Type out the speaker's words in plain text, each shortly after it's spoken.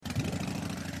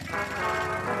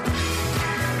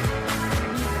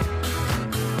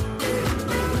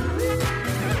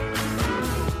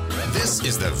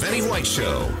This is the Vinny White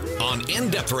Show on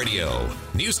In-Depth Radio,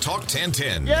 News Talk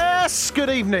 1010. Yes,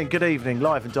 good evening,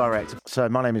 live and direct. So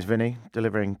my name is Vinny,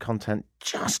 delivering content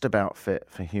just about fit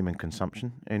for human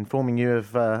consumption, informing you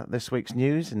of this week's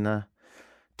news in a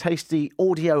tasty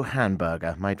audio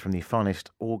hamburger made from the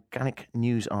finest organic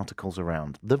news articles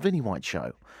around. The Vinny White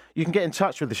Show. You can get in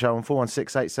touch with the show on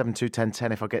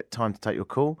 416-872-1010 if I get time to take your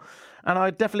call. And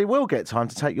I definitely will get time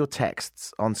to take your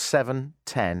texts on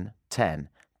 71010.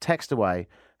 Text away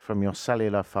from your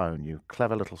cellular phone, you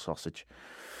clever little sausage.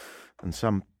 And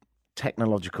some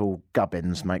technological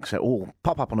gubbins makes it all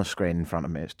pop up on a screen in front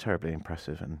of me. It's terribly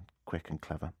impressive and quick and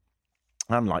clever.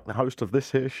 Unlike the host of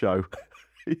this here show.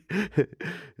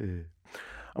 I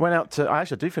went out to... I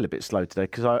do feel a bit slow today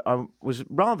because I was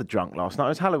rather drunk last night. It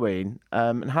was Halloween,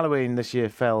 and Halloween this year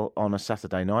fell on a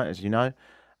Saturday night, as you know,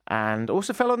 and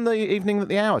also fell on the evening that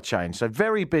the hour changed. So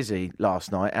very busy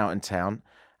last night out in town,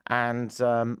 and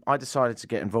I decided to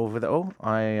get involved with it all.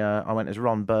 I went as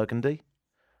Ron Burgundy,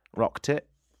 rocked it.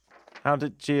 What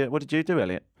did you do,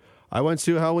 Elliot? I went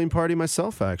to a Halloween party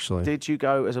myself, actually. Did you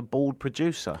go as a bald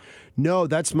producer? No,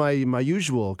 that's my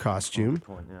usual costume. Good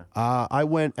point, yeah. I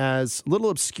went as a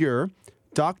little obscure,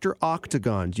 Dr.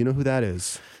 Octagon. Do you know who that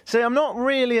is? See, I'm not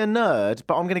really a nerd,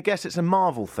 but I'm going to guess it's a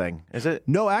Marvel thing. Is it?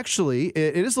 No, actually,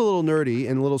 it is a little nerdy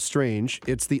and a little strange.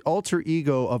 It's the alter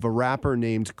ego of a rapper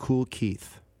named Kool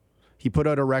Keith. He put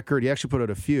out a record. He actually put out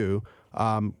a few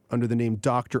under the name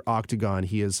Dr. Octagon.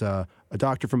 He is a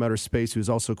doctor from outer space who is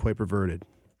also quite perverted.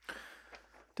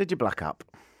 Did you black up?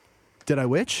 Did I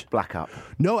which? Black up.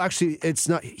 No, actually, it's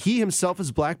not. He himself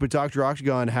is black, but Dr.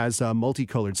 Octagon has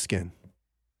multicolored skin.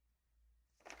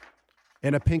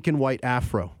 And a pink and white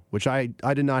afro, which I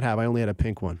did not have. I only had a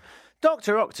pink one.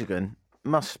 Dr. Octagon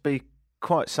must be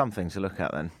quite something to look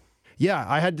at then. Yeah,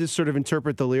 I had to sort of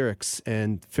interpret the lyrics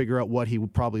and figure out what he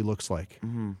probably looks like.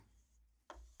 Mm-hmm.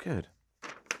 Good.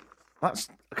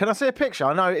 Can I see a picture?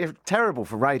 I know it's terrible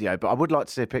for radio, but I would like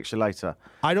to see a picture later.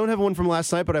 I don't have one from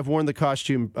last night, but I've worn the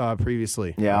costume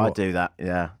previously. Yeah, I do that.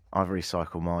 Yeah, I've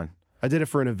recycled mine. I did it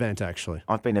for an event, actually.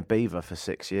 I've been a beaver for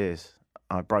 6 years.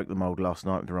 I broke the mould last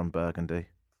night with Ron Burgundy.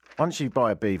 Once you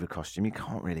buy a beaver costume, you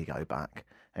can't really go back.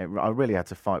 I really had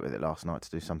to fight with it last night to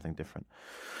do something different.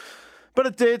 But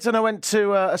I did, and I went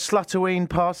to a Halloween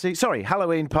party.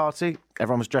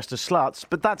 Everyone was dressed as sluts,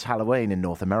 but that's Halloween in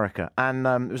North America. And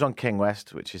it was on King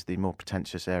West, which is the more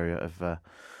pretentious area of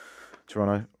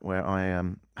Toronto, where I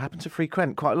happen to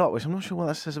frequent quite a lot, which I'm not sure what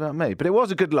that says about me. But it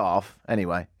was a good laugh,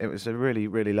 anyway. It was a really,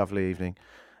 really lovely evening.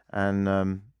 And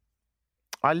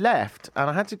I left, and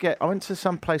I went to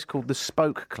some place called the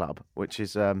Spoke Club, which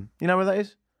is, you know where that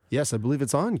is? Yes, I believe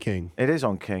it's on King. It is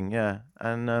on King, yeah.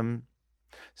 And...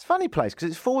 it's a funny place because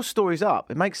it's 4 stories up.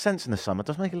 It makes sense in the summer. It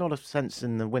doesn't make a lot of sense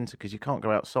in the winter because you can't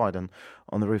go outside on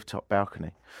the rooftop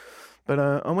balcony. But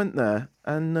I went there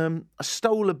and I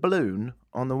stole a balloon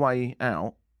on the way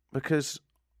out because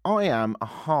I am a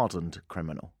hardened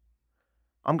criminal.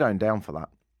 I'm going down for that.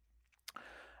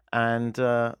 And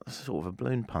sort of a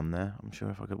balloon pun there. I'm sure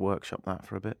if I could workshop that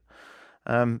for a bit.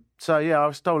 So, yeah,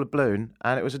 I stole a balloon,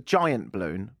 and it was a giant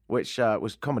balloon, which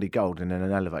was comedy gold in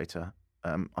an elevator.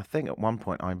 I think at one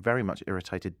point I very much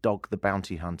irritated Dog the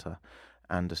Bounty Hunter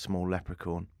and a small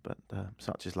leprechaun, but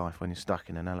such is life when you're stuck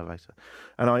in an elevator.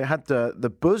 And I had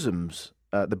the bosom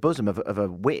of a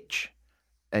witch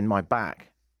in my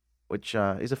back, which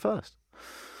is a first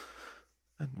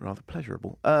and rather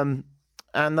pleasurable. And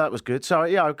that was good. So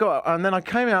yeah, and then I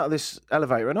came out of this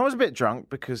elevator, and I was a bit drunk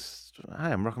because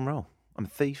hey, I'm rock and roll. I'm a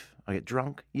thief. I get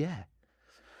drunk. Yeah,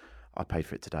 I paid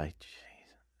for it today.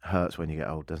 Hurts when you get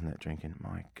old, doesn't it, drinking?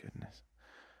 My goodness.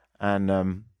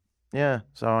 And, yeah,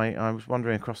 so I was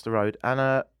wandering across the road, and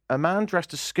a man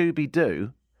dressed as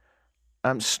Scooby-Doo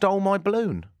stole my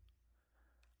balloon.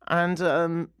 And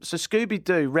so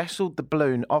Scooby-Doo wrestled the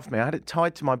balloon off me. I had it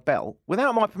tied to my belt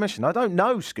without my permission. I don't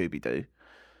know Scooby-Doo.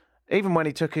 Even when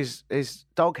he took his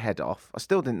dog head off, I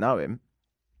still didn't know him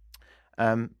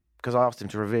because I asked him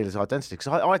to reveal his identity. Because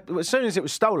I as soon as it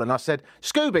was stolen, I said,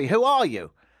 Scooby, who are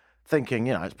you? Thinking,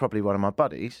 it's probably one of my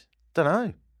buddies. Don't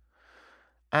know.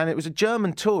 And it was a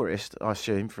German tourist, I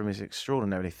assume, from his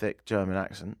extraordinarily thick German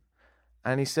accent.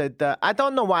 And he said, I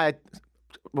don't know why...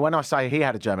 When I say he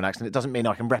had a German accent, it doesn't mean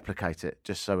I can replicate it,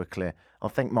 just so we're clear. I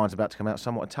think mine's about to come out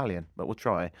somewhat Italian, but we'll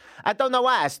try. I don't know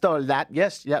why I stole that.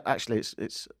 Yes, yep, actually,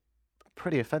 it's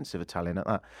pretty offensive Italian at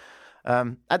that.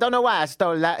 I don't know why I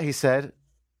stole that, he said.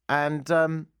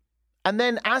 And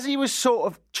then as he was sort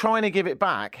of trying to give it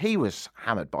back, he was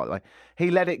hammered, by the way,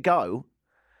 he let it go.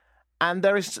 And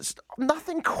there is just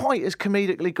nothing quite as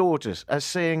comedically gorgeous as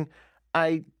seeing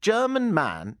a German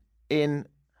man in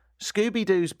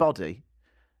Scooby-Doo's body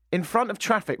in front of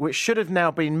traffic, which should have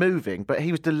now been moving, but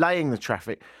he was delaying the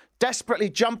traffic, desperately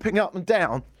jumping up and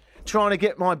down, trying to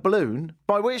get my balloon,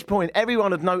 by which point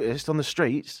everyone had noticed on the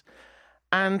streets,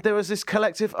 and there was this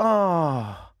collective,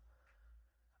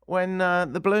 when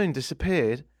the balloon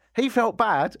disappeared. He felt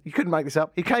bad. You couldn't make this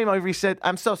up. He came over, he said,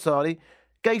 I'm so sorry,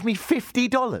 gave me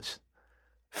 $50.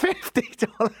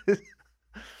 $50.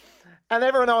 And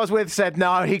everyone I was with said,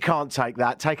 no, he can't take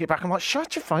that. Take it back. I'm like,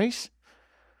 shut your face.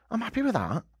 I'm happy with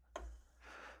that.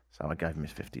 So I gave him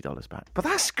his $50 back. But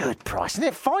that's a good price, isn't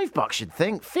it? $5, you'd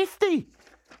think. 50.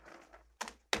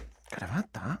 Could have had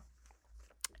that.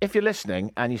 If you're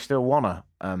listening and you still want to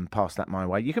pass that my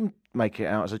way, you can make it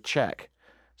out as a cheque.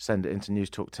 Send it into News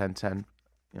Talk 1010.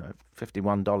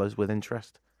 $51 with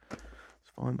interest.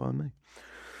 It's fine by me.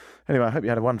 Anyway, I hope you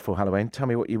had a wonderful Halloween. Tell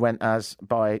me what you went as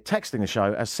by texting the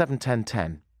show as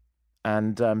 71010.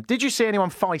 And did you see anyone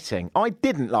fighting? I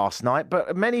didn't last night,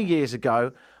 but many years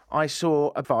ago, I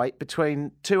saw a fight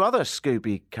between two other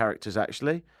Scooby characters,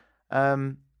 actually.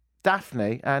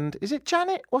 Daphne and, is it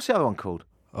Janet? What's the other one called?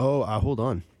 Oh, hold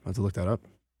on. I have to look that up.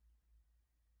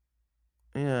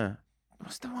 Yeah.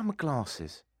 What's the one with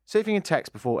glasses? See if you can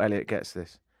text before Elliot gets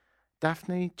this.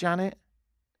 Daphne, Janet,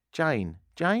 Jane.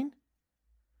 Jane?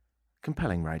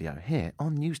 Compelling radio here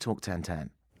on News Talk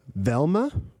 1010.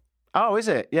 Velma? Oh, is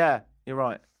it? Yeah, you're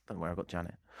right. Don't worry, I've got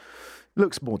Janet.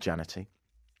 Looks more Janety.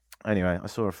 Anyway, I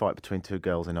saw a fight between two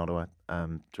girls in Ottawa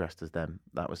dressed as them.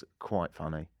 That was quite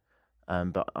funny.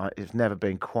 But it's never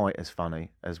been quite as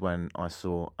funny as when I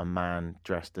saw a man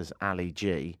dressed as Ali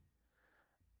G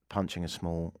punching a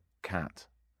small cat.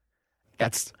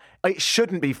 It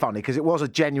shouldn't be funny because it was a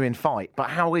genuine fight,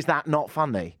 but how is that not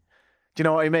funny? Do you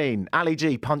know what I mean? Ali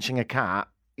G punching a cat.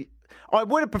 I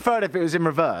would have preferred if it was in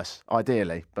reverse,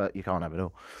 ideally, but you can't have it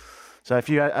all. So if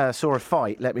you saw a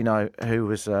fight, let me know who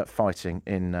was fighting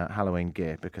in Halloween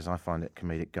gear, because I find it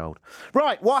comedic gold.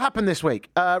 Right, what happened this week?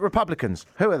 Republicans,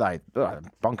 who are they?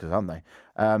 Bonkers, aren't they?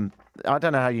 I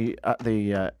don't know how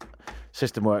the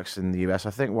system works in the US.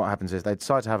 I think what happens is they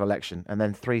decide to have an election, and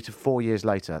then 3 to 4 years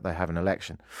later, they have an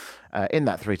election. In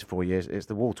that 3 to 4 years, it's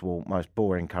the wall-to-wall most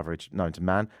boring coverage known to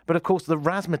man. But, of course, the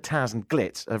razzmatazz and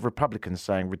glitz of Republicans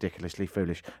saying ridiculously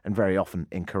foolish and very often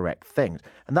incorrect things.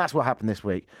 And that's what happened this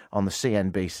week on the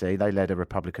CNBC. They led a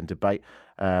Republican debate,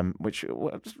 which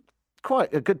was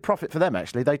quite a good profit for them,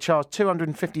 actually. They charged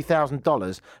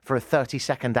 $250,000 for a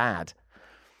 30-second ad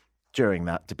during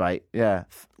that debate. Yeah,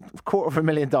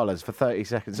 $250,000 for 30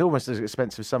 seconds. Almost as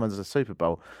expensive as some of the Super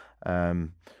Bowl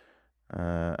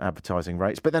advertising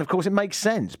rates. But then, of course, it makes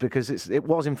sense because it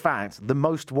was, in fact, the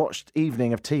most watched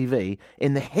evening of TV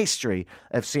in the history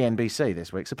of CNBC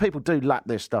this week. So people do lap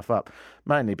this stuff up,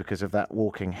 mainly because of that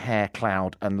walking hair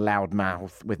cloud and loud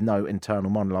mouth with no internal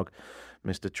monologue,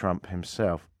 Mr. Trump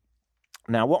himself.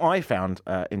 Now, what I found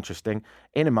interesting,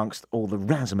 in amongst all the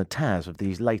razzmatazz of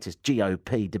these latest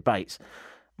GOP debates,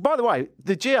 by the way,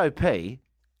 the GOP,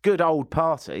 good old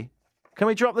party, can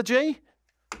we drop the G?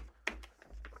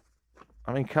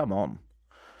 I mean, come on.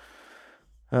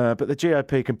 But the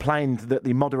GOP complained that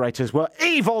the moderators were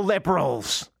evil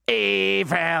liberals.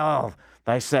 Evil!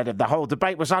 They said the whole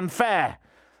debate was unfair.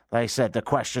 They said the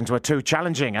questions were too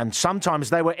challenging and sometimes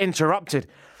they were interrupted.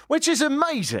 Which is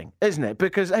amazing, isn't it?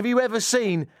 Because have you ever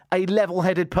seen a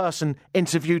level-headed person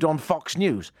interviewed on Fox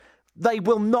News? They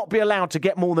will not be allowed to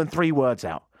get more than 3 words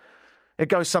out. It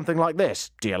goes something like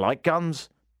this. Do you like guns?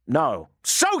 No.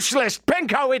 Socialist,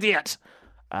 pinko idiot!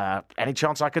 Any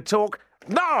chance I could talk?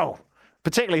 No!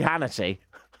 Particularly Hannity.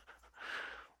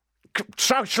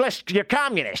 Socialist, you're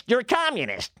communist. You're a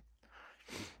communist.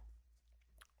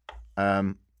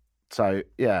 So,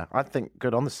 yeah, I think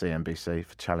good on the CNBC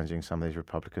for challenging some of these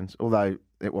Republicans, although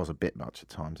it was a bit much at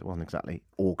times. It wasn't exactly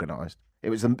organised. It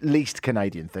was the least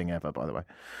Canadian thing ever, by the way,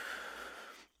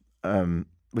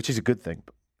 which is a good thing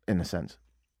in a sense.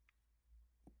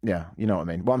 Yeah, you know what I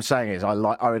mean. What I'm saying is I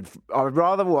would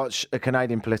rather watch a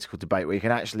Canadian political debate where you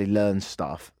can actually learn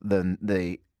stuff than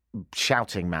the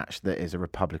shouting match that is a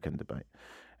Republican debate.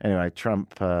 Anyway,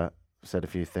 Trump said a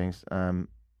few things.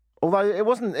 Although it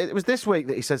was this week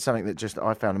that he said something that just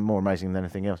I found more amazing than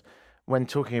anything else. When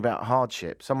talking about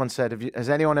hardship, someone said, has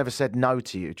anyone ever said no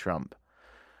to you, Trump?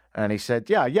 And he said,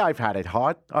 yeah, I've had it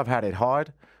hard. I've had it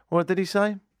hard. What did he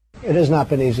say? It has not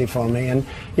been easy for me. And,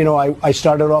 you know, I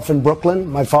started off in Brooklyn.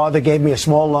 My father gave me a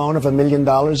small loan of $1 million.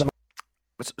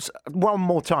 One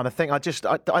more time.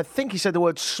 I think he said the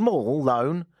word small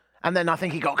loan, and then I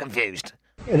think he got confused.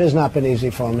 It has not been easy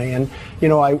for me. And, you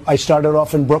know, I started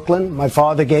off in Brooklyn. My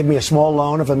father gave me a small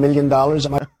loan of $1 million.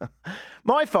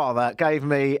 My father gave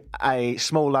me a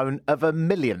small loan of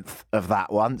 1/1,000,000 of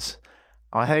that once.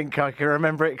 I think I can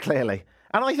remember it clearly.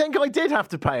 And I think I did have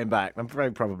to pay him back. I'm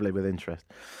very probably with interest.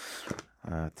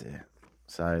 Oh, dear.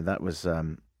 So that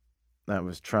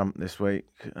was Trump this week,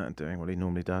 doing what he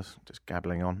normally does, just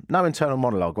gabbling on. No internal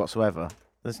monologue whatsoever.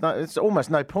 It's almost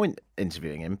no point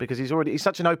interviewing him because he's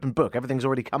such an open book. Everything's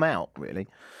already come out, really.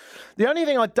 The only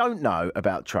thing I don't know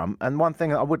about Trump, and one thing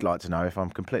that I would like to know, if I'm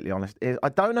completely honest, is I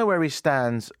don't know where he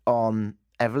stands on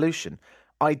evolution.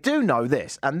 I do know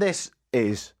this, and this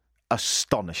is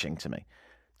astonishing to me.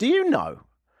 Do you know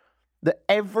that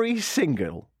every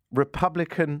single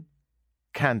Republican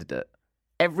candidate,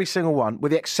 every single one,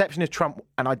 with the exception of Trump,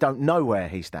 and I don't know where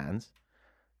he stands,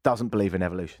 doesn't believe in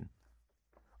evolution?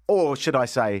 Or should I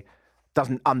say,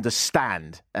 doesn't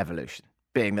understand evolution,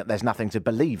 being that there's nothing to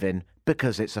believe in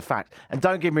because it's a fact. And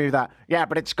don't give me that, yeah,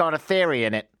 but it's got a theory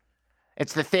in it.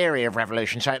 It's the theory of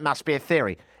revolution, so it must be a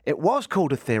theory. It was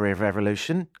called a theory of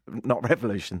evolution, not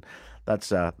revolution.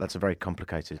 That's a very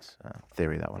complicated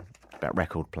theory, that one, about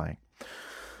record playing.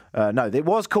 No, it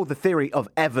was called the theory of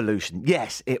evolution.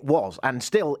 Yes, it was, and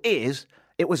still is.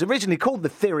 It was originally called the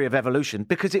theory of evolution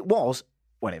because it was,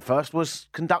 when it first was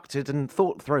conducted and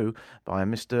thought through by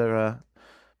Mr.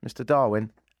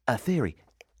 Darwin, a theory.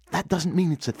 That doesn't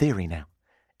mean it's a theory now.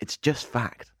 It's just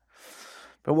fact.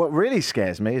 But what really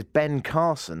scares me is Ben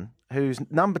Carson, who's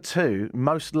number 2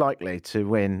 most likely to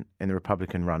win in the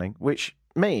Republican running, which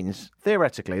means,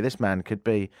 theoretically, this man could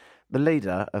be the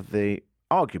leader of the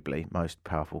arguably most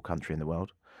powerful country in the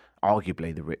world,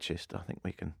 arguably the richest, I think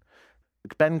we can.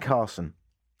 Ben Carson,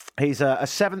 he's a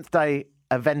Seventh-day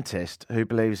Adventist who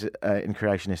believes in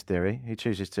creationist theory. He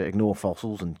chooses to ignore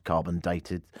fossils and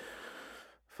carbon-dated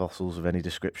fossils of any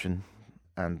description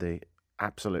and the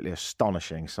absolutely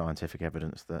astonishing scientific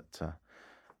evidence that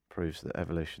proves that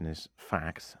evolution is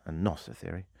fact and not a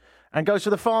theory, and goes for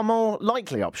the far more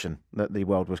likely option that the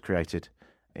world was created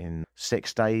in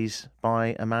 6 days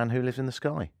by a man who lives in the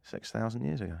sky 6,000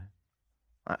 years ago.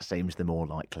 That seems the more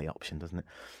likely option, doesn't it?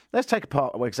 Let's take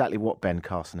apart exactly what Ben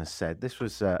Carson has said. This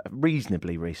was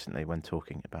reasonably recently when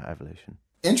talking about evolution.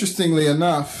 Interestingly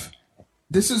enough,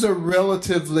 this is a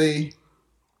relatively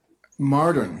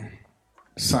modern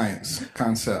science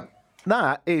concept.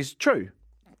 That is true.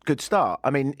 Good start.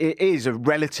 I mean, it is a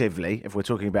relatively, if we're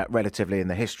talking about relatively in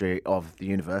the history of the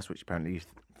universe, which apparently you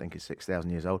think is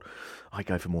 6,000 years old. I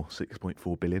go for more,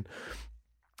 6.4 billion.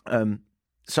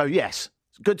 So, yes,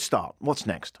 good start. What's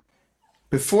next?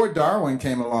 Before Darwin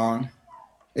came along,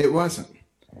 it wasn't.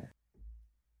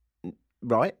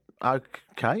 Right.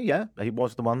 Okay, yeah. He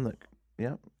was the one that,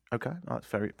 yeah, okay. That's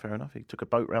fair enough. He took a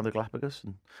boat around the Galapagos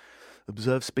and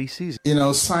observed species. You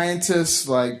know, scientists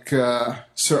like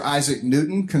Sir Isaac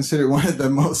Newton, considered one of the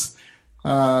most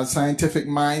scientific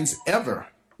minds ever,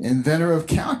 inventor of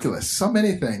calculus, so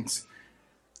many things.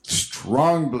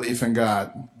 Strong belief in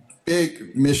God,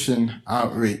 big mission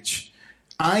outreach.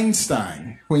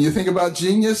 Einstein, when you think about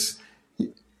genius,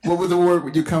 what would the word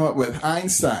would you come up with?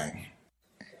 Einstein.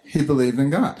 He believed in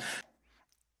God.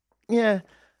 Yeah,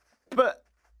 but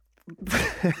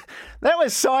there were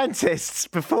scientists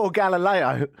before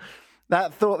Galileo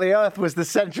that thought the Earth was the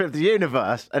centre of the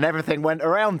universe and everything went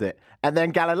around it. And then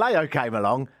Galileo came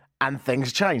along and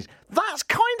things changed. That's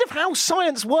kind of how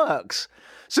science works.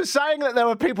 So saying that there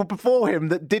were people before him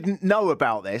that didn't know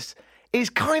about this is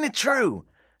kind of true,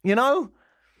 you know?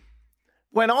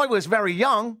 When I was very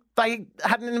young, they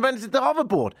hadn't invented the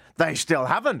hoverboard. They still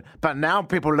haven't. But now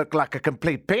people look like a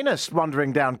complete penis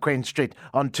wandering down Queen Street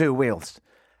on 2 wheels.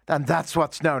 And that's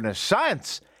what's known as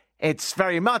science. It's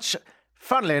very much,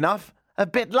 funnily enough, a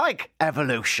bit like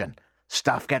evolution.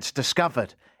 Stuff gets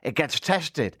discovered, it gets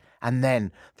tested, and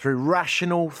then through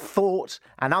rational thought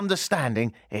and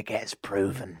understanding, it gets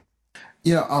proven.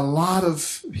 You know, a lot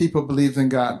of people believe in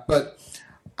God, but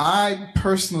I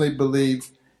personally believe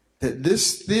that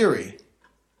this theory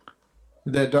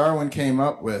that Darwin came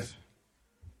up with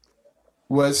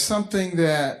was something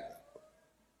that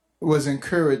was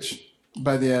encouraged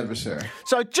by the adversary.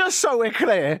 So just so we're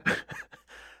clear,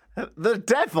 the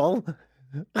devil,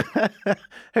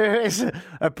 who is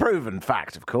a proven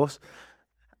fact, of course,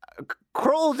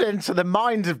 crawled into the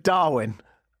mind of Darwin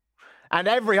and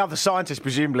every other scientist,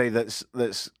 presumably,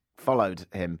 that's followed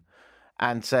him,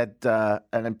 and said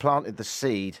and implanted the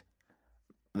seed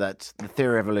that the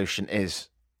theory of evolution is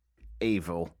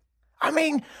evil. I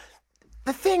mean,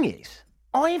 the thing is,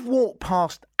 I've walked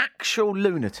past actual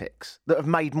lunatics that have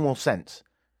made more sense.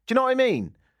 Do you know what I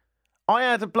mean? I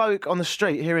had a bloke on the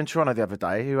street here in Toronto the other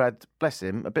day who had, bless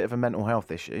him, a bit of a mental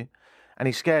health issue, and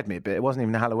he scared me a bit. It wasn't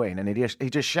even Halloween, and he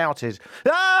just shouted,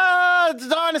 "Ah, it's a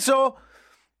dinosaur!"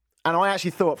 And I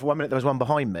actually thought for 1 minute there was one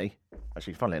behind me,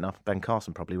 Actually, funnily enough, Ben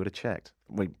Carson probably would have checked.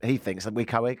 He thinks that we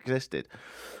coexisted.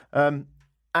 And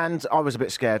I was a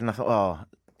bit scared, and I thought,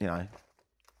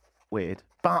 weird.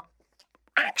 But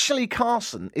actually,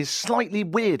 Carson is slightly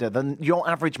weirder than your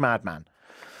average madman.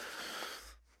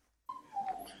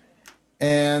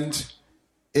 And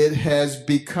it has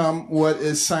become what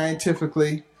is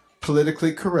scientifically,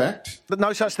 politically correct. But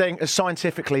no such thing as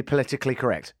scientifically, politically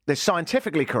correct. There's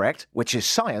scientifically correct, which is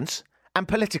science, and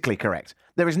politically correct.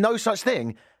 There is no such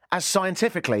thing as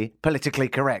scientifically, politically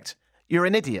correct. You're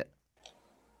an idiot.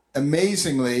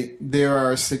 Amazingly, there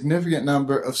are a significant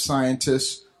number of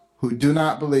scientists who do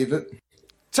not believe it.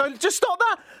 So just stop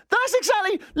that. That's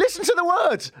exactly, listen to the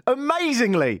words.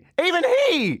 Amazingly, even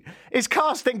he is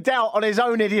casting doubt on his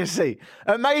own idiocy.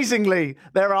 Amazingly,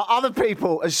 there are other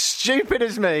people as stupid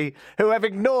as me who have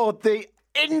ignored the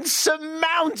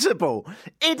insurmountable,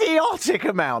 idiotic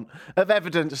amount of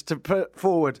evidence to put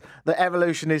forward that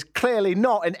evolution is clearly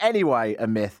not in any way a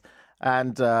myth,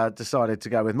 and decided to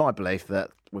go with my belief that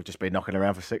we've just been knocking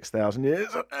around for 6,000 years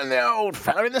and the old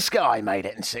fella in the sky made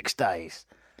it in 6 days.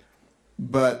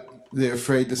 But they're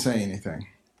afraid to say anything.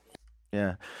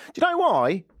 Yeah. Do you know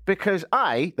why? Because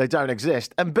A, they don't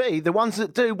exist, and B, the ones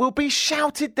that do will be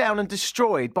shouted down and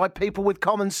destroyed by people with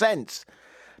common sense.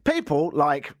 People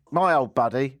like my old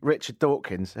buddy, Richard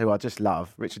Dawkins, who I just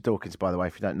love. Richard Dawkins, by the way,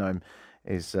 if you don't know him,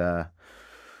 is,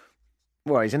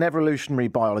 he's an evolutionary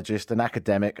biologist, an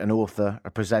academic, an author, a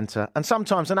presenter, and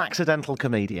sometimes an accidental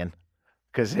comedian,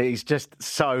 because he's just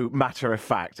so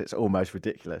matter-of-fact, it's almost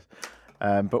ridiculous.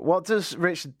 But what does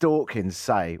Richard Dawkins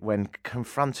say when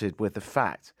confronted with the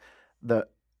fact that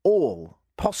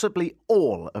possibly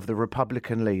all of the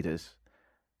Republican leaders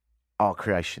are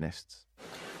creationists?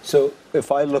 So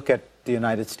if I look at the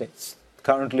United States,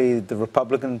 currently the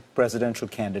Republican presidential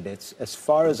candidates, as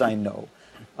far as I know,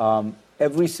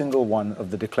 every single one of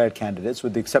the declared candidates,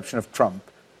 with the exception of Trump,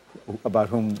 about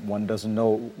whom one doesn't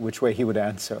know which way he would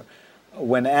answer,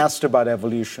 when asked about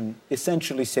evolution,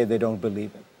 essentially say they don't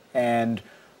believe it. And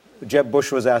Jeb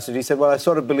Bush was asked it. He said, well, I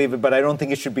sort of believe it, but I don't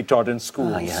think it should be taught in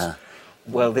schools. Oh, yeah.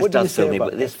 Well,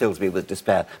 this fills me with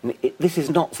despair. I mean, this is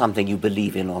not something you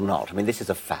believe in or not. I mean, this is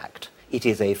a fact. It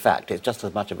is a fact. It's just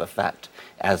as much of a fact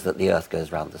as that the Earth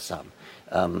goes round the sun.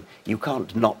 You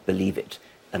can't not believe it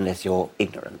unless you're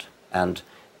ignorant. And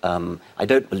I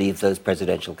don't believe those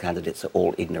presidential candidates are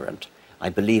all ignorant. I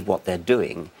believe what they're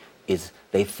doing is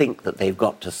they think that they've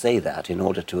got to say that in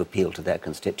order to appeal to their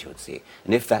constituency.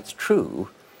 And if that's true,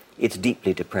 it's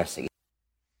deeply depressing.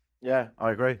 Yeah,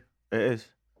 I agree. It is.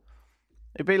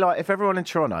 It'd be like if everyone in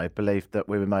Toronto believed that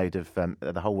we were made of,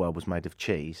 the whole world was made of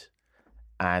cheese,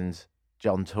 and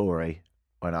John Tory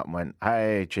went up and went,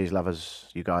 hey, cheese lovers,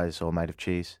 you guys all made of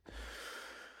cheese.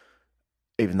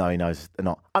 Even though he knows they're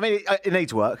not. I mean, it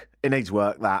needs work. It needs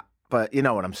work, that. But you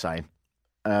know what I'm saying.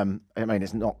 I mean,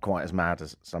 it's not quite as mad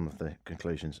as some of the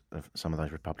conclusions of some of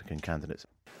those Republican candidates.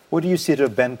 What do you say to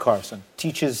Ben Carson?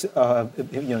 Teaches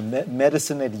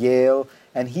medicine at Yale,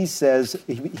 and he says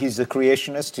he's a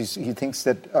creationist. He thinks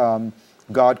that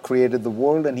God created the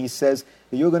world, and he says,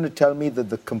 you're going to tell me that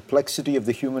the complexity of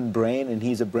the human brain, and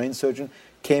he's a brain surgeon,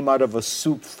 came out of a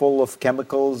soup full of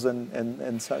chemicals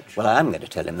and such? Well, I am going to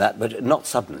tell him that, but not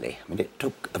suddenly. I mean, it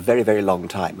took a very, very long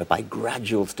time, but by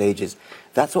gradual stages.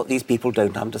 That's what these people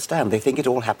don't understand. They think it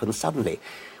all happens suddenly.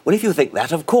 Well, if you think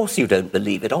that, of course you don't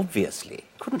believe it, obviously.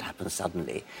 It couldn't happen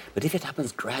suddenly. But if it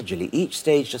happens gradually, each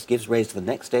stage just gives rise to the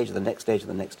next stage, the next stage,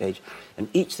 the next stage, and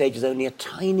each stage is only a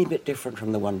tiny bit different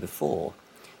from the one before,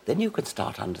 then you can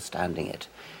start understanding it.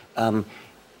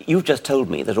 You've just told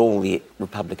me that all the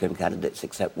Republican candidates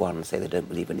except one say they don't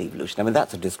believe in evolution. I mean,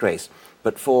 that's a disgrace.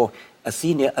 But for a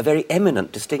very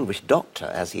eminent, distinguished doctor,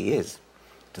 as he is,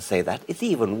 to say that, it's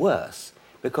even worse.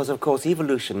 Because, of course,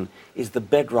 evolution is the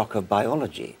bedrock of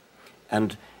biology.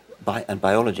 And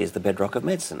biology is the bedrock of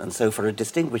medicine. And so for a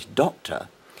distinguished doctor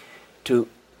to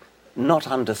not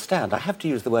understand, I have to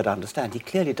use the word understand, he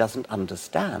clearly doesn't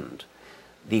understand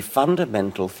the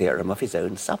fundamental theorem of his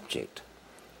own subject.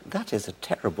 That is a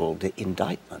terrible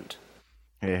indictment.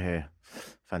 Yeah.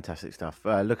 Fantastic stuff.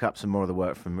 Look up some more of the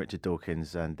work from Richard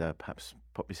Dawkins and perhaps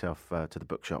pop yourself to the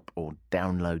bookshop or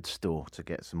download store to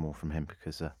get some more from him,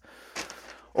 because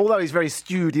although he's very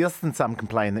studious and some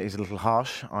complain that he's a little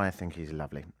harsh, I think he's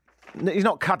lovely. He's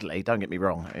not cuddly, don't get me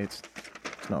wrong. It's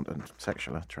not a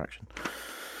sexual attraction.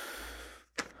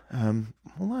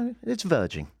 Although it's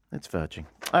verging.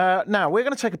 Now, we're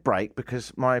going to take a break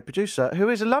because my producer, who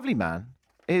is a lovely man,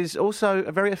 is also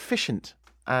a very efficient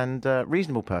and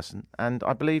reasonable person, and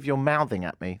I believe you're mouthing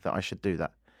at me that I should do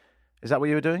that. Is that what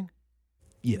you were doing?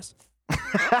 Yes.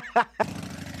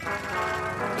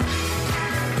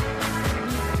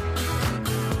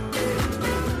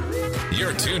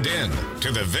 You're tuned in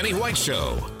to The Vinnie White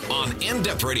Show on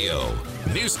In-Depth Radio,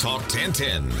 News Talk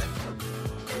 1010.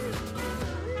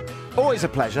 Always a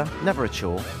pleasure, never a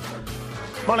chore.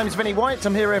 My name is Vinnie White.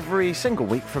 I'm here every single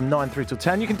week from 9 through till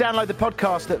 10. You can download the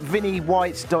podcast at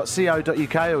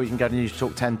vinniewhite.co.uk, or you can go to News Talk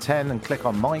 1010 and click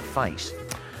on my face.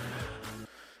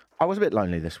 I was a bit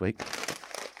lonely this week.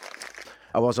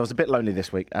 I was a bit lonely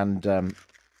this week, and the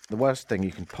worst thing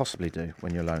you can possibly do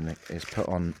when you're lonely is put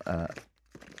on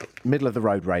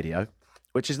middle-of-the-road radio,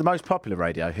 which is the most popular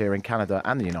radio here in Canada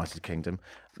and the United Kingdom.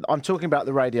 I'm talking about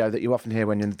the radio that you often hear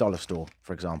when you're in the dollar store,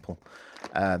 for example,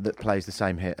 that plays the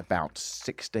same hit about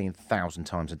 16,000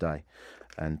 times a day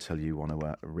until you want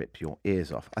to rip your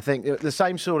ears off. I think the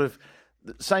same sort of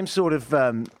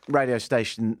radio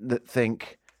station that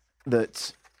think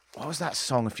that... What was that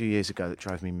song a few years ago that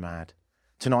drove me mad?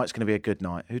 Tonight's going to be a good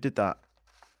night. Who did that?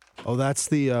 Oh, that's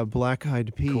the Black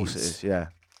Eyed Peas. Of course it is, yeah.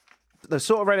 The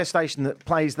sort of radio station that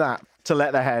plays that to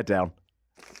let their hair down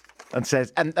and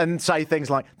says and say things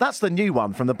like, that's the new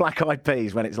one from the Black Eyed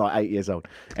Peas when it's like 8 years old.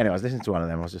 Anyway, I was listening to one of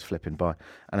them. I was just flipping by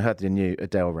and I heard the new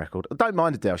Adele record. I don't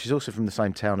mind Adele. She's also from the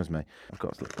same town as me. I've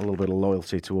got a little bit of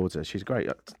loyalty towards her. She's a great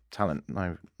talent,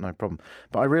 no problem.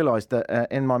 But I realised that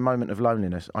in my moment of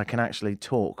loneliness, I can actually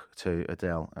talk to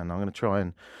Adele, and I'm going to try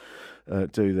and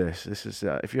do this. This is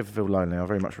if you ever feel lonely, I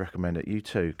very much recommend it. You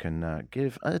too can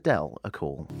give Adele a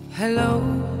call. Hello.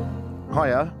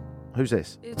 Hiya. Who's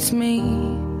this? It's me.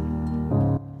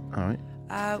 All right.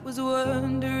 I was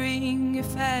wondering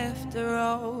if after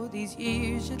all these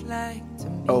years you'd like to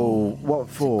meet. Oh, what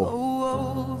for? Go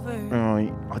over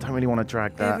Right. I don't really want to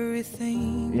drag that.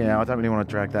 everything. Yeah, I don't really want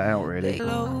to drag that out, really.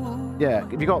 Hello. Yeah,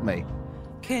 have you got me?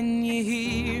 Can you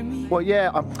hear me? Well,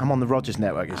 yeah, I'm on the Rogers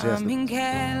Network, you see. I'm in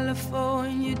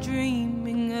California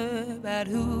dreaming about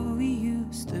who we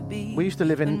used to be. We used to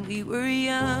live in... when we were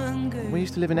younger. We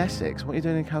used to live in Essex. What are you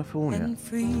doing in California? And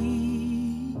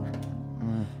free.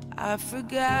 I've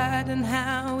forgotten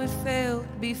how it felt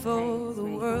before the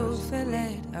world fell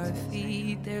at our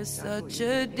feet. There's such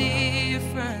a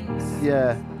difference.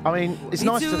 Yeah, I mean, it's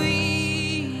nice to...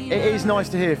 It is nice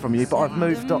to hear from you, but I've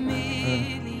moved up...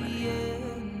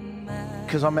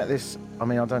 Because I met this... I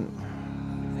mean, I don't...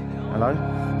 Hello?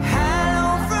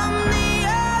 Hello from the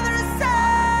other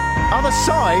side. Other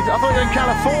side? I thought you were in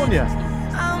California.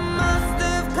 I must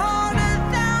have called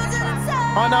 1,000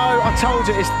 times. I know, I told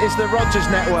you, it's the Rogers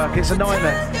Network. It's a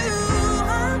nightmare.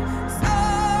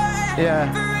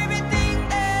 Yeah.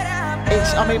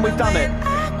 It's, I mean, we've done it.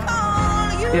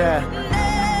 Yeah.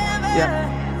 Yeah.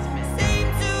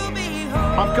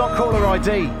 I've got caller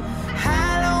ID.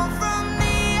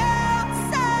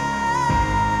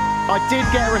 I did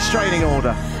get a restraining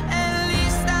order.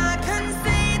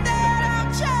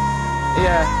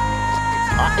 Yeah.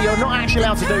 You're not actually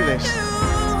allowed to do this.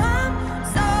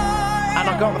 And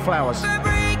I got the flowers. And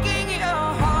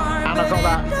I got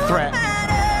that threat.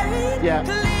 Yeah.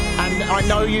 And I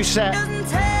know you set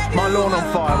my lawn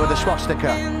on fire with a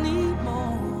swastika.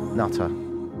 Nutter.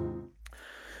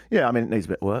 Yeah, I mean, it needs a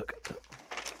bit of work.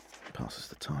 Passes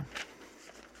the time.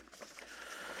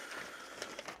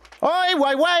 Oi,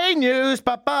 way, news,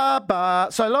 ba.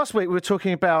 So last week we were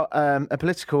talking about a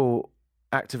political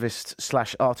activist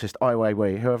 / artist, Ai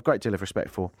Weiwei, who I have a great deal of respect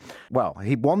for. Well,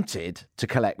 he wanted to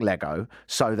collect Lego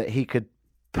so that he could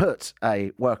put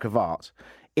a work of art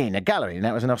in a gallery. And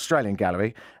that was an Australian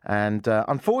gallery. And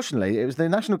unfortunately, it was the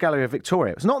National Gallery of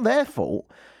Victoria. It was not their fault.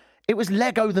 It was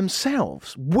Lego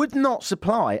themselves would not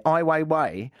supply Ai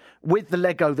Weiwei with the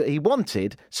Lego that he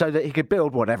wanted so that he could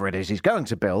build whatever it is he's going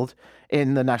to build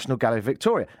in the National Gallery of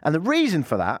Victoria. And the reason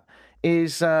for that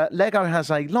is Lego has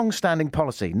a long-standing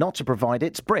policy not to provide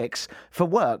its bricks for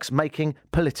works making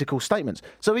political statements.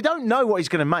 So we don't know what he's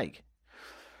going to make.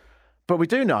 But we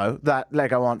do know that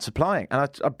Lego aren't supplying. And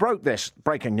I broke this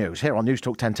breaking news here on News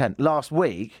Talk 1010 last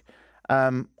week. I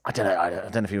don't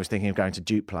know if he was thinking of going to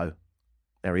Duplo.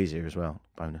 They're easier as well,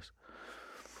 bonus.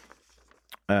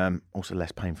 Also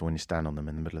less painful when you stand on them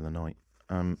in the middle of the night.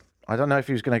 I don't know if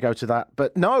he was going to go to that,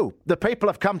 but no, the people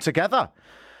have come together.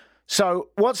 So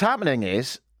what's happening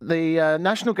is the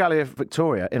National Gallery of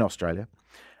Victoria in Australia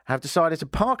have decided to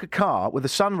park a car with the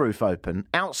sunroof open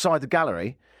outside the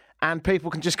gallery and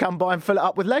people can just come by and fill it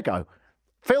up with Lego.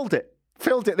 Filled it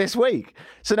this week.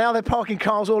 So now they're parking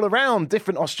cars all around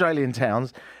different Australian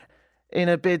towns in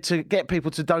a bid to get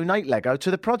people to donate Lego to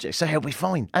the project. So he'll be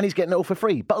fine. And he's getting it all for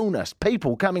free. Bonus.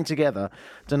 People coming together,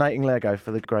 donating Lego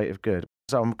for the greater good.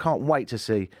 So I can't wait to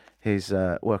see his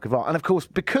work of art. And of course,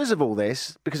 because of all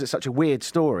this, because it's such a weird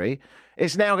story,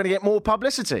 it's now going to get more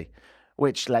publicity,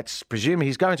 which let's presume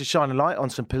he's going to shine a light on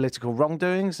some political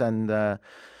wrongdoings and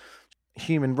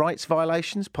human rights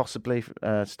violations, possibly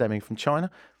stemming from China,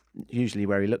 usually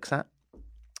where he looks at.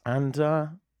 And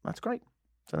that's great.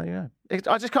 So there you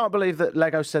go. I just can't believe that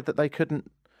Lego said that they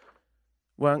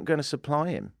weren't going to supply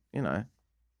him, you know.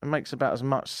 It makes about as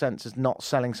much sense as not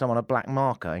selling someone a black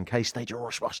marker in case they draw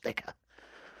a swastika.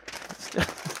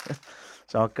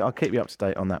 So I'll keep you up to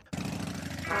date on that.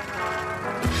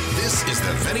 This is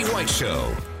the Vinny White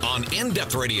Show on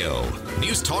In-Depth Radio,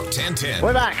 News Talk 1010.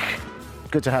 We're back.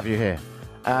 Good to have you here.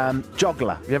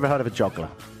 Joggler. Have you ever heard of a joggler?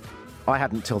 I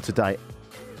hadn't till today.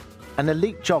 An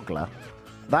elite joggler,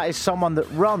 that is someone that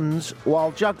runs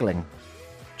while juggling.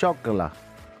 Joggler.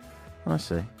 I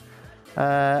see.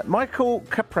 Michael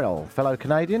Caprell, fellow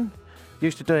Canadian,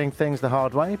 used to doing things the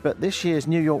hard way, but this year's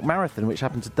New York Marathon, which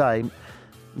happened today,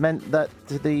 meant that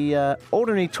the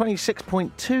ordinary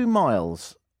 26.2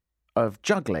 miles of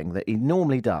juggling that he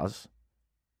normally does,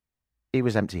 he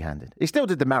was empty-handed. He still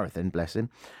did the marathon, bless him,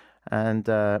 and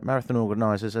marathon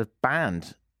organisers have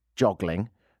banned joggling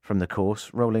from the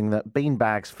course, ruling that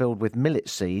beanbags filled with millet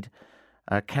seed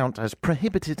count as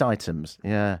prohibited items.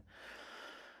 Yeah.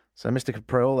 So Mr.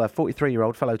 Caprill, a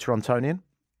 43-year-old fellow Torontonian,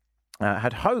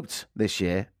 had hoped this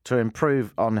year to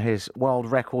improve on his world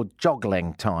record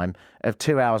joggling time of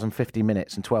 2 hours and 50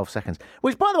 minutes and 12 seconds,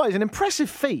 which, by the way, is an impressive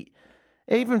feat,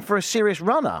 even for a serious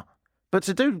runner. But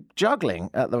to do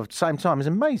juggling at the same time is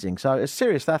amazing. So a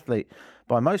serious athlete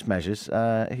by most measures.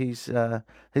 His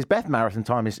best marathon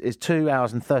time is 2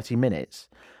 hours and 30 minutes.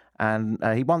 And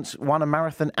he once won a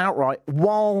marathon outright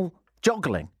while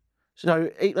juggling. So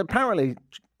apparently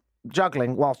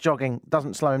juggling whilst jogging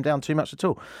doesn't slow him down too much at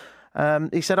all.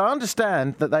 He said, I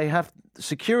understand that they have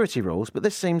security rules, but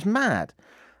this seems mad.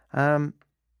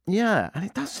 Yeah, and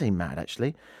it does seem mad,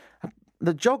 actually.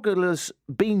 The jogglers'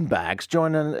 beanbags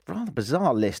join a rather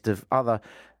bizarre list of other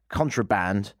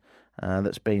contraband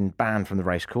that's been banned from the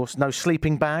racecourse. No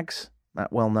sleeping bags,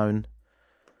 that well-known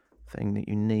thing that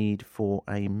you need for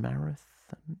a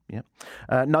marathon. Yeah.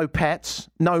 No pets,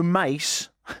 no mace.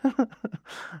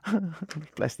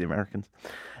 Bless the Americans.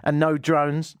 And no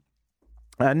drones.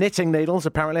 Knitting needles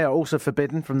apparently are also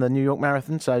forbidden from the New York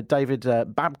Marathon. So David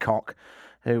Babcock,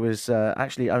 who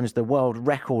actually owns the world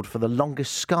record for the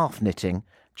longest scarf knitting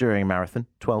during a marathon,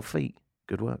 12 feet.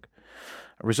 Good work.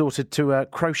 Resorted to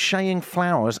crocheting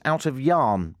flowers out of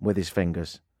yarn with his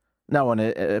fingers. No one,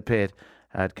 it appeared,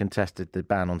 had contested the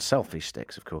ban on selfie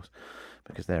sticks, of course,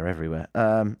 because they're everywhere.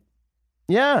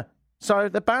 Yeah, so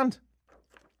they're banned.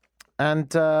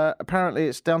 And apparently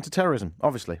it's down to terrorism,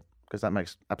 obviously, because that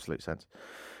makes absolute sense.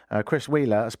 Chris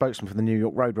Wheeler, a spokesman for the New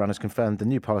York Roadrunners, confirmed the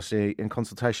new policy in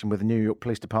consultation with the New York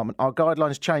Police Department. Our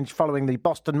guidelines changed following the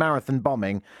Boston Marathon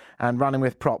bombing, and running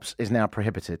with props is now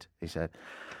prohibited, he said.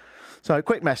 So,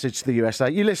 quick message to the USA.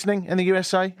 You listening in the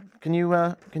USA? Can you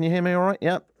hear me all right?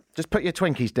 Yeah. Just put your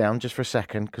Twinkies down just for a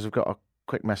second, because I've got a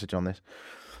quick message on this.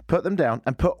 Put them down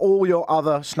and put all your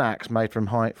other snacks made from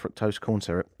high fructose corn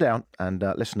syrup down and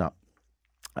listen up.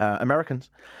 Americans,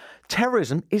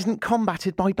 terrorism isn't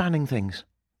combated by banning things.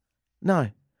 No.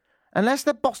 Unless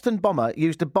the Boston bomber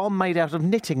used a bomb made out of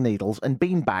knitting needles and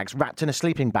beanbags wrapped in a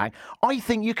sleeping bag, I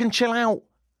think you can chill out.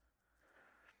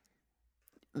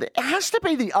 It has to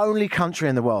be the only country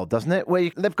in the world, doesn't it,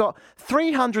 where they've got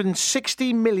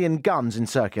 360 million guns in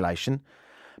circulation,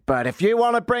 but if you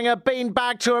want to bring a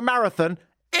beanbag to a marathon,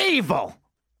 evil!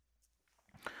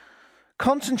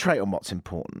 Concentrate on what's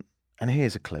important, and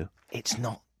here's a clue. It's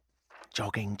not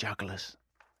jogging jugglers.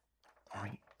 All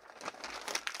right.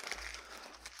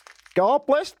 God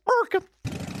bless America.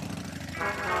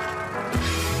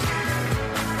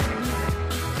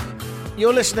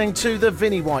 You're listening to The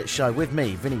Vinny White Show with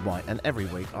me, Vinny White, and every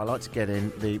week I like to get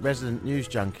in the resident news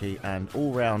junkie and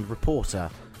all-round reporter,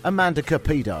 Amanda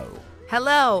Capito.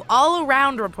 Hello,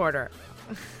 all-around reporter.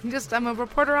 I'm a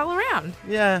reporter all around.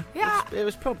 Yeah. Yeah. It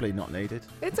was probably not needed.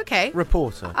 It's okay.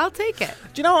 Reporter. I'll take it.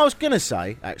 Do you know what I was going to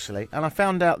say, actually? And I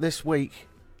found out this week,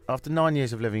 after 9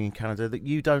 years of living in Canada, that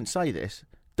you don't say this.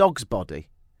 Dog's body.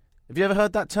 Have you ever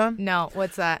heard that term? No,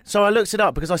 what's that? So I looked it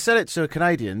up because I said it to a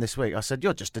Canadian this week. I said,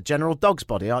 you're just a general dog's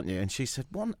body, aren't you? And she said,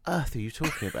 what on earth are you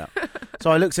talking about?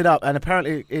 So I looked it up, and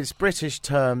apparently it's a British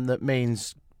term that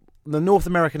means the North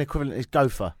American equivalent is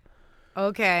gopher.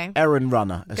 Okay. Errand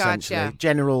runner, essentially. Gotcha.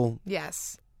 General.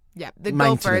 Yes. Yeah, the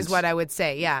gopher is what I would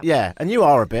say, yeah. Yeah, and you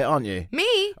are a bit, aren't you?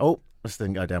 Me? Oh, this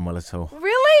didn't go down well at all.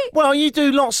 Really? Well, you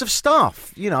do lots of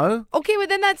stuff, you know. Okay,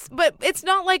 but it's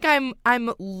not like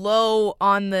I'm low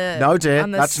on the No, dear,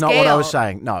 that's scale. not what I was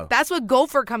saying. No. That's what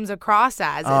gopher comes across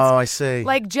as. I see.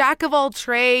 Like jack of all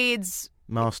trades.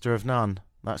 Master of none.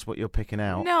 That's what you're picking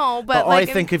out. No, but I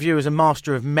think of you as a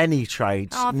master of many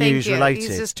trades, thank news you. related.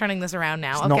 He's just turning this around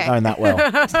now. It's not going that well.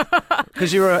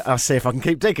 Because I'll see if I can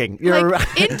keep digging.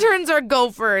 Interns are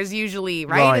gophers usually,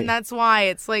 right? And that's why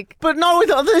it's like... But no,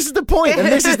 this is the point, and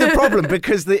this is the problem,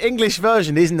 because the English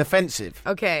version isn't offensive.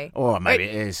 Okay. Or maybe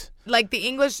it is. Like the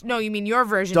English... No, you mean your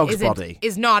version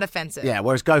is not offensive. Yeah,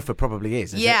 whereas gopher probably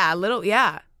is, yeah, a little,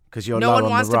 yeah. Because you're no low one on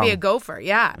wants the to be rung. a gopher,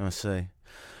 yeah. I see.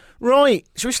 Right,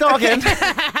 shall we start again?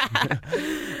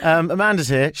 Amanda's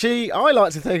here. I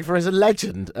like to think of her as a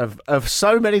legend of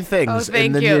so many things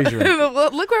in the newsroom.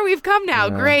 Look where we've come now.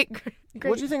 Great.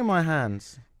 What do you think of my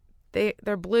hands?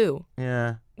 They're blue.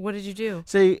 Yeah. What did you do?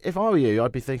 See, if I were you,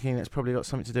 I'd be thinking it's probably got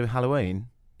something to do with Halloween.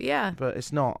 Yeah. But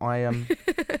it's not. I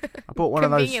bought one of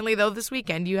those. Conveniently, though, this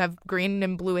weekend you have green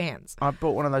and blue hands. I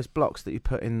bought one of those blocks that you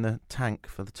put in the tank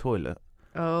for the toilet.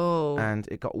 Oh. And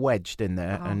it got wedged in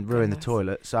there and ruined the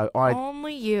toilet. So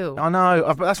Only you. I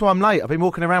know. That's why I'm late. I've been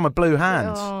walking around with blue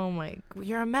hands. Oh, my.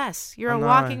 You're a mess. You're a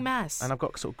walking mess. And I've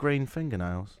got sort of green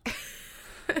fingernails.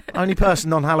 Only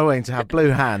person on Halloween to have blue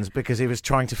hands because he was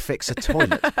trying to fix a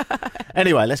toilet.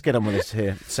 Anyway, let's get on with this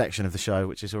here section of the show,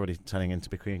 which is already turning into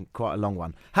becoming quite a long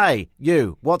one. Hey,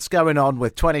 you, what's going on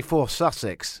with 24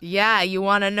 Sussex? Yeah, you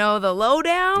want to know the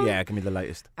lowdown? Yeah, give me the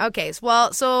latest. Okay,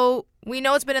 so we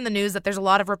know it's been in the news that there's a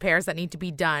lot of repairs that need to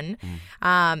be done.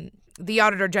 The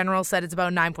Auditor General said it's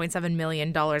about $9.7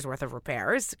 million worth of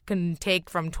repairs. Can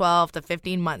take from 12 to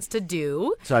 15 months to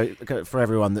do. So for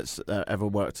everyone that's ever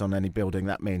worked on any building,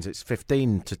 that means it's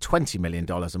 $15 to $20 million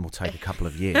and will take a couple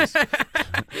of years.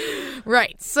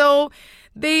 Right. So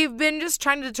they've been just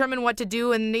trying to determine what to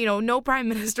do. And, no prime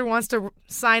minister wants to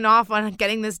sign off on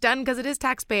getting this done because it is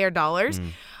taxpayer dollars.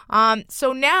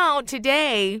 So now,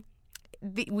 today,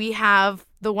 we have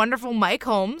the wonderful Mike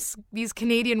Holmes, these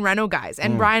Canadian reno guys,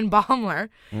 and Brian Baumler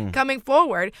coming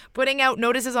forward, putting out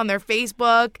notices on their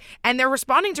Facebook, and they're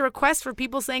responding to requests for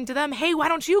people saying to them, hey, why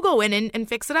don't you go in and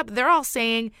fix it up? They're all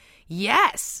saying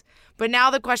yes. But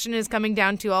now the question is coming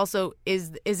down to also,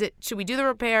 should we do the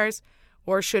repairs?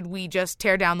 Or should we just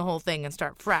tear down the whole thing and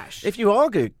start fresh? If you are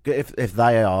good, if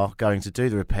they are going to do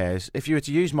the repairs, if you were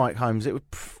to use Mike Holmes, it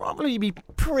would probably be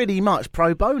pretty much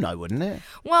pro bono, wouldn't it?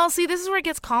 Well, see, this is where it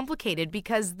gets complicated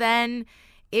because then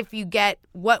if you get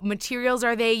what materials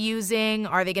are they using,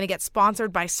 are they going to get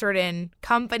sponsored by certain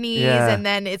companies? Yeah. And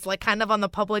then it's like kind of on the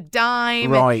public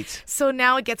dime. Right. So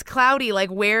now it gets cloudy, like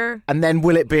where? And then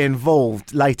will it be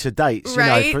involved later dates?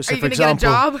 Right. You know, are you going to get a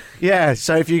job? Yeah.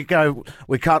 So if you go,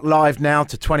 we cut live now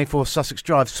to 24 Sussex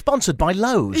Drive, sponsored by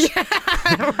Lowe's.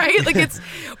 Yeah. Right?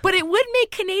 But it would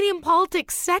make Canadian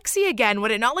politics sexy again,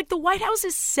 would it not? Like the White House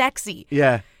is sexy.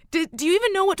 Yeah. Do you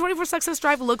even know what 24 Sussex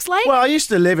Drive looks like? Well, I used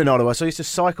to live in Ottawa, so I used to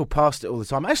cycle past it all the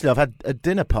time. Actually, I've had a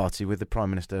dinner party with the Prime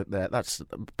Minister there. That's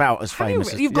about as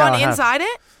famous. You've gone inside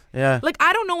it? Yeah. Like,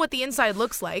 I don't know what the inside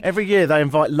looks like. Every year they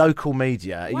invite local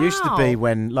media. Wow. It used to be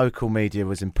when local media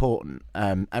was important.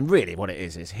 And really what it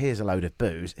is here's a load of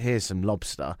booze, here's some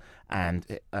lobster, and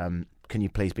can you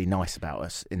please be nice about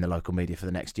us in the local media for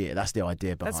the next year? That's the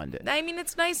idea behind it. I mean,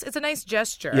 it's nice. It's a nice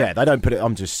gesture. Yeah, they don't put it.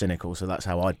 I'm just cynical, so that's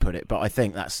how I'd put it. But I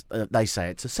think that's they say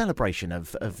it's a celebration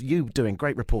of you doing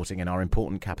great reporting in our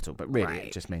important capital. But really,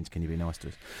 it just means can you be nice to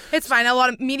us? It's fine. A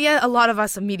lot of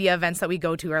us media events that we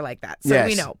go to are like that, so yes.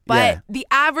 we know. But the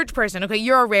average person, okay,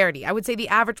 you're a rarity. I would say the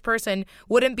average person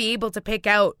wouldn't be able to pick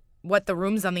out what the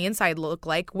rooms on the inside look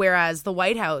like, whereas the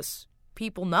White House,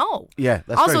 people know. Yeah,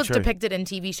 that's also very it's true. Depicted in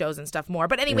TV shows and stuff more.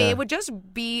 But anyway, it would just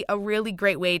be a really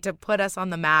great way to put us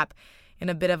on the map in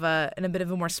a bit of a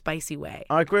more spicy way.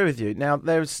 I agree with you. Now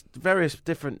there's various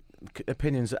different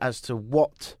opinions as to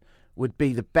what would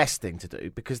be the best thing to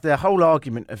do, because the whole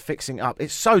argument of fixing up,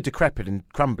 it's so decrepit and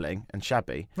crumbling and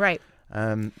shabby. Right.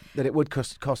 That it would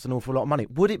cost an awful lot of money.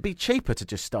 Would it be cheaper to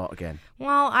just start again?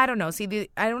 Well, I don't know. See,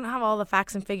 I don't have all the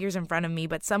facts and figures in front of me,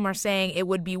 but some are saying it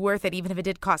would be worth it even if it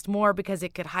did cost more because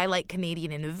it could highlight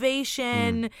Canadian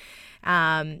innovation.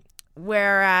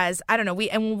 Whereas, I don't know,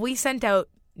 we sent out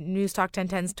News Talk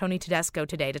 1010's Tony Tedesco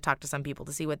today to talk to some people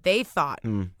to see what they thought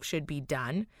should be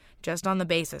done, just on the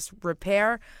basis,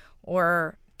 repair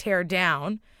or tear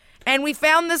down. And we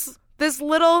found this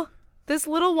little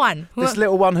one. This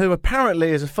little one who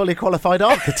apparently is a fully qualified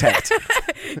architect.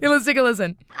 Let's take a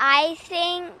listen. I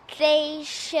think they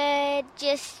should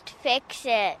just fix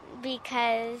it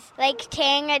because,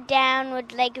 tearing it down would,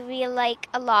 be,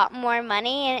 a lot more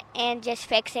money and just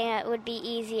fixing it would be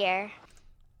easier.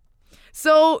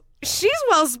 So she's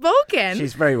well-spoken.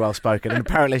 She's very well-spoken, and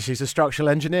apparently she's a structural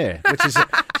engineer, which is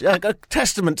a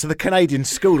testament to the Canadian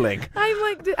schooling. I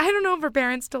don't know if her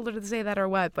parents told her to say that or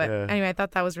what, but anyway, I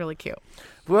thought that was really cute.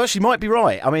 Well, she might be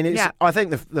right. I mean, Yeah. I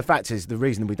think the fact is the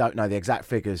reason we don't know the exact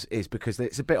figures is because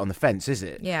it's a bit on the fence, is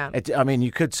it? Yeah. I mean,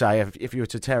 you could say if you were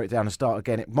to tear it down and start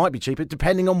again, it might be cheaper,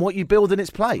 depending on what you build in its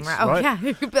place. Oh, right? yeah.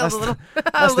 You build a little.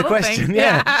 That's the question. Thing.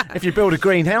 Yeah. If you build a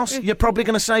greenhouse, you're probably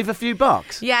going to save a few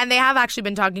bucks. Yeah, and they have actually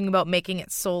been talking about making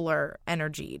it solar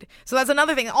energied. So that's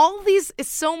another thing. All of these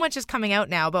so much is coming out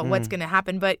now about what's going to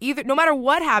happen. But no matter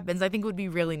what happens, I think it would be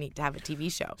really neat to have a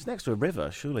TV show. It's next to a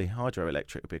river. Surely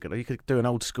hydroelectric would be good. You could do an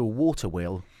old school water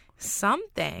wheel.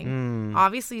 Something.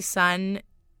 Obviously, sun.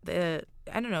 I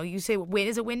don't know. You say wind.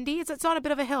 Is it windy? It's on a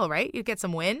bit of a hill, right? You get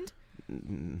some wind.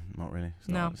 Not really. It's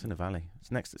No. not. It's in a valley.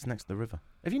 It's next to the river.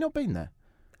 Have you not been there?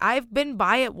 I've been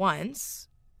by it once.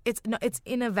 It's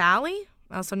in a valley.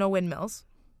 Also, no windmills.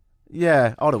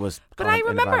 Yeah, Ottawa's. But kind I of in a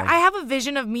remember valley. I have a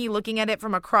vision of me looking at it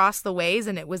from across the ways,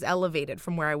 and it was elevated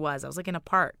from where I was. I was like in a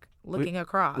park looking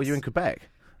across. Were you in Quebec?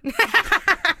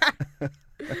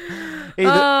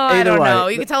 I don't way. know.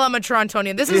 You can tell I'm a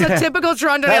Torontonian. This is a typical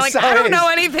Torontonian. That's Like, how I it don't is. know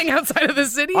anything outside of the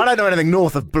city. I don't know anything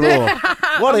north of Bloor.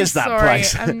 What is that sorry.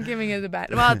 place? I'm giving it a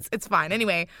bad. Well, it's fine.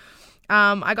 Anyway,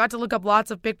 I got to look up lots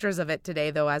of pictures of it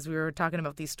today, though, as we were talking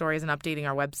about these stories and updating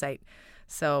our website.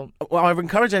 So, Well, I would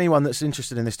encourage anyone that's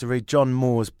interested in this to read John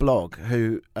Moore's blog,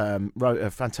 who wrote a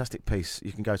fantastic piece.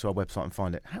 You can go to our website and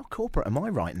find it. How corporate am I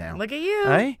right now? look at you.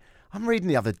 Hey? I'm reading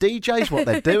the other DJs, what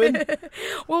they're doing.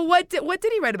 Well, what did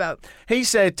he write about? He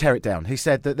said, tear it down. He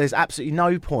said that there's absolutely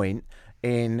no point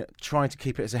in trying to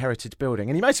keep it as a heritage building.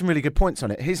 And he made some really good points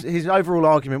on it. His overall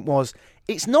argument was,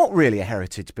 it's not really a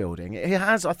heritage building. It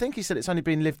has, I think he said it's only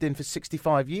been lived in for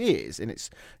 65 years in its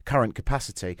current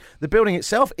capacity. The building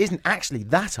itself isn't actually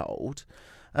that old.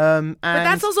 But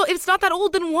that's also, if it's not that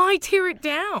old, then why tear it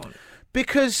down?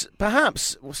 Because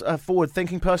perhaps a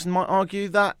forward-thinking person might argue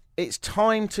that it's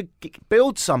time to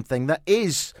build something that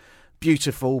is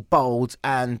beautiful, bold,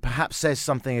 and perhaps says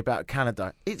something about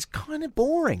Canada. It's kind of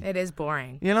boring. It is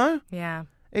boring. You know? Yeah.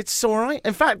 It's all right.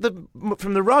 In fact,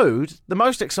 from the road, the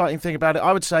most exciting thing about it,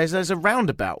 I would say, is there's a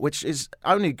roundabout, which is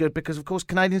only good because, of course,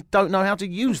 Canadians don't know how to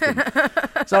use them.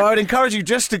 So I would encourage you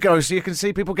just to go so you can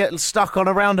see people get stuck on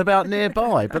a roundabout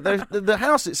nearby. But the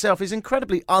house itself is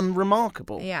incredibly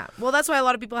unremarkable. Yeah. Well, that's why a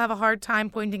lot of people have a hard time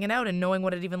pointing it out and knowing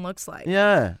what it even looks like.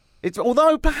 Yeah.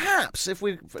 Although perhaps, if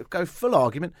we go full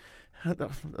argument, at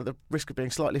the risk of being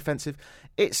slightly offensive,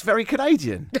 it's very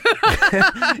Canadian.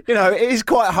 You know, it is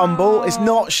quite humble. It's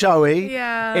not showy.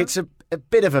 Yeah. It's a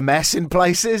bit of a mess in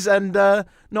places, and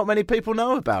not many people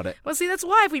know about it. Well, see, that's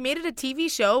why if we made it a TV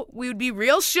show, we would be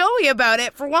real showy about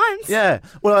it for once. Yeah.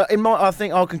 Well, I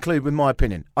think I'll conclude with my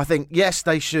opinion. I think, yes,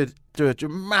 they should do a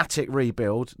dramatic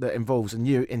rebuild that involves a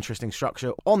new, interesting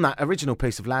structure on that original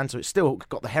piece of land, so it's still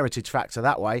got the heritage factor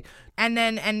that way.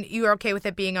 And you're okay with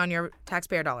it being on your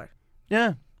taxpayer dollar?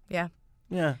 Yeah. Yeah.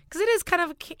 Yeah. Because it is kind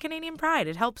of Canadian pride.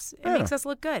 It helps. It makes us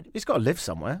look good. It's got to live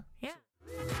somewhere. Yeah.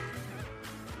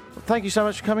 Thank you so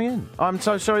much for coming in. I'm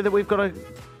so sorry that we've got to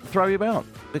throw you out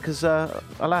because,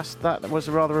 alas, that was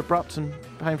a rather abrupt and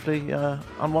painfully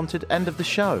unwanted end of the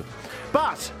show.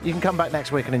 But you can come back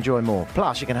next week and enjoy more.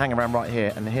 Plus, you can hang around right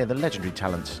here and hear the legendary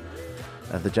talents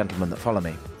of the gentlemen that follow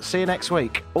me. See you next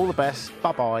week. All the best.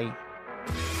 Bye-bye.